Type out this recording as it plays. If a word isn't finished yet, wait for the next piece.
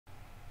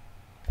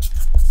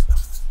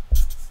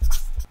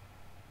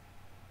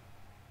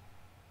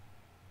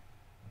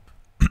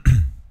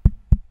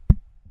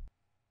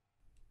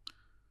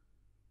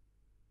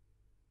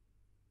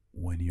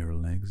your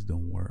legs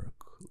don't work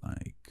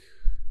like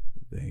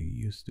they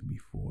used to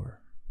before,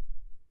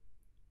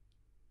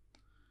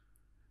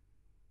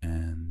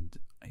 and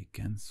I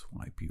can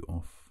swipe you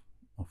off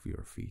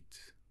your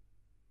feet.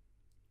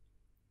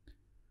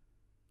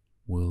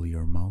 Will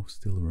your mouth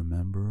still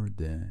remember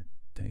the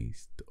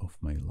taste of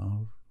my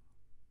love?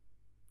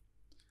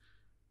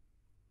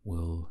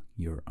 Will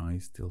your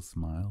eyes still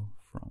smile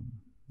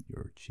from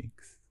your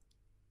cheeks?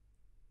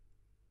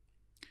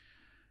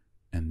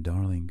 And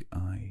darling,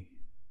 I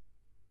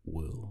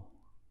will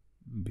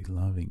be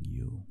loving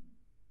you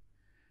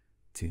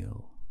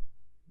till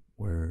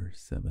we're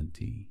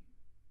 70.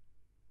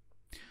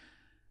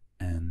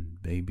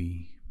 And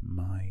baby,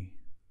 my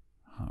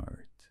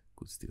heart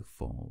could still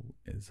fall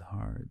as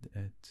hard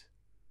at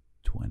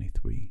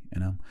 23.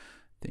 And I'm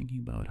thinking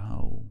about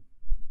how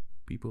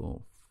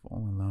people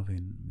fall in love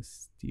in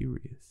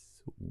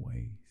mysterious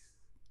ways.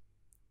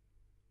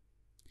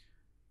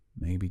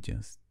 Maybe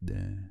just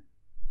the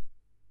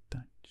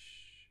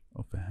touch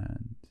of a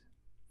hand.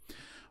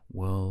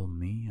 Well,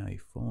 me, I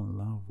fall in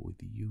love with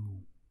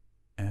you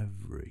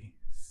every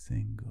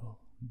single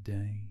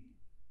day.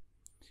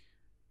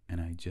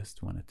 And I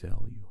just want to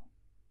tell you,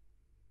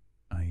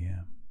 I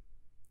am.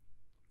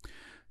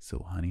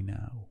 So honey,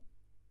 now,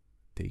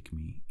 take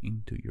me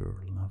into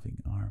your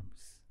loving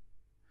arms.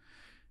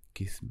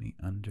 Kiss me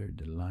under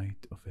the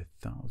light of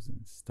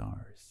 1,000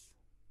 stars.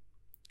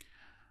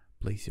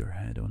 Place your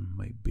head on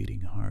my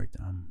beating heart.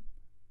 I'm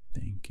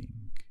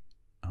thinking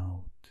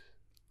out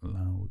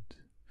loud.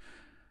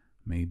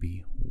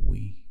 Maybe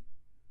we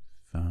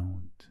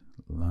found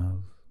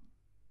love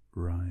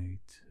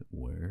right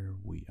where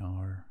we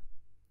are.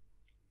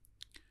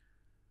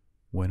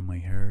 When my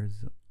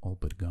hair's all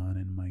but gone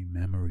and my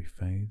memory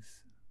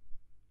fades,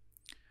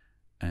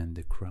 and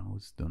the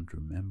crowds don't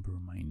remember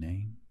my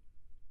name,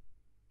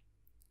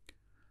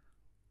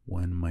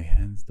 when my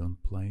hands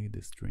don't play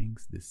the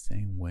strings the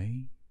same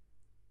way,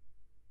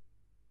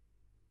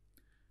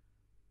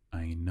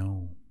 I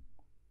know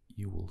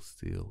you will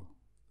still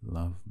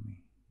love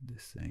me the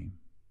same.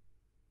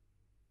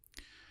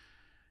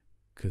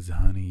 'Cause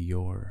honey,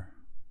 your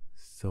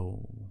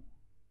soul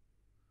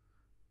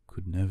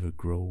could never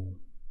grow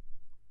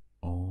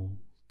old,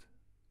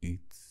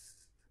 it's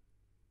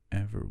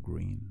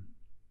evergreen.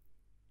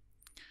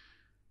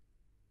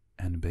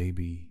 And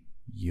baby,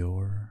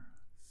 your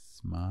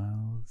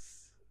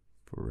smile's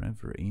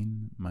forever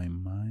in my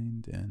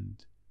mind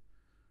and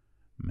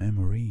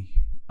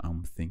memory.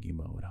 I'm thinking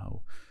about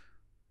how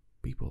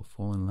people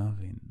fall in love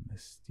in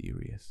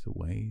mysterious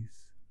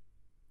ways.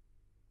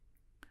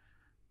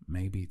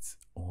 Maybe it's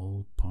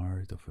all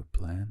part of a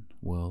plan.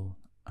 Well,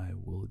 I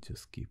will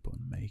just keep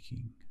on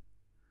making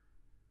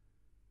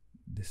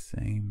the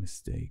same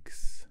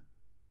mistakes,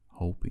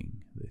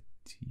 hoping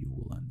that you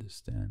will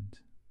understand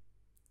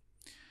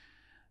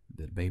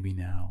that, baby,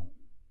 now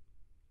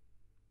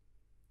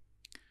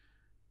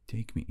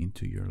take me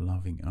into your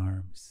loving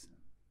arms.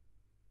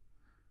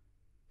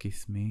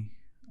 Kiss me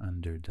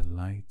under the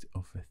light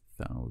of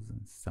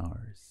 1,000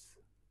 stars.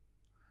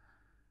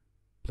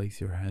 Place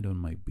your head on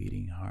my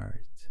beating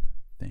heart,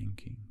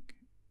 thinking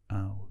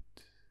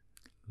out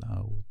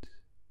loud.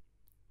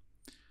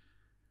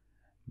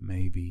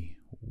 Maybe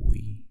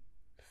we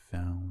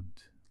found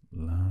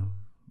love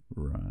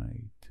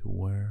right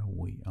where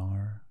we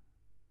are.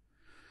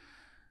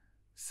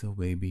 So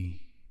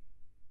baby,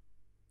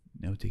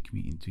 now take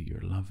me into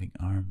your loving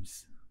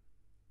arms.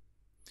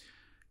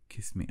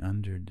 Kiss me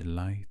under the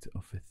light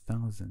of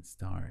 1,000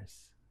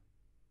 stars.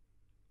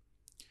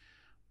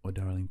 Oh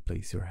darling,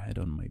 place your head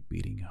on my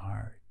beating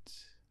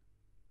heart.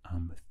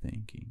 I'm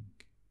thinking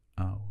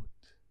out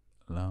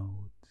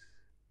loud.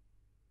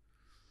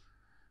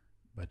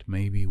 But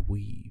maybe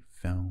we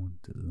found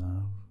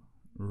love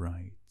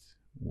right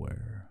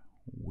where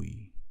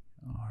we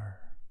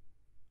are.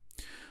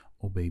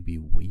 Oh baby,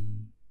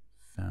 we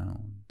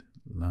found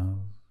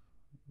love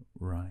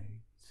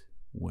right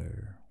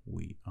where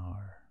we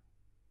are.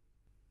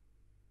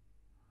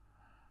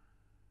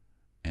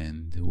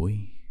 And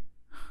we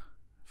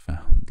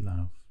found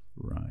love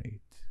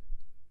right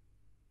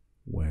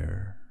where